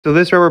So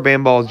this rubber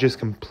band ball is just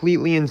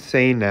completely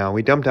insane now.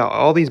 We dumped out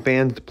all these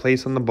bands to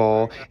place on the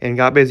ball and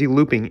got busy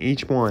looping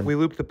each one. We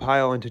looped the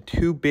pile into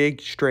 2 big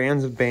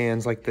strands of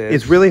bands like this.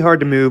 It's really hard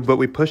to move, but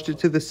we pushed it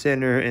to the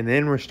center and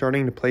then we're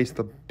starting to place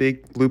the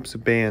big loops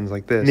of bands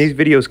like this. And these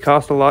videos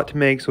cost a lot to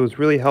make, so it's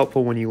really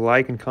helpful when you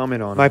like and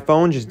comment on them. My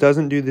phone just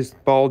doesn't do this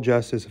ball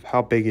justice of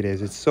how big it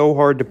is. It's so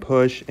hard to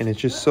push and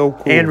it's just so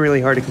cool. And really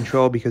hard to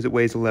control because it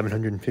weighs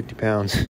 1,150 pounds.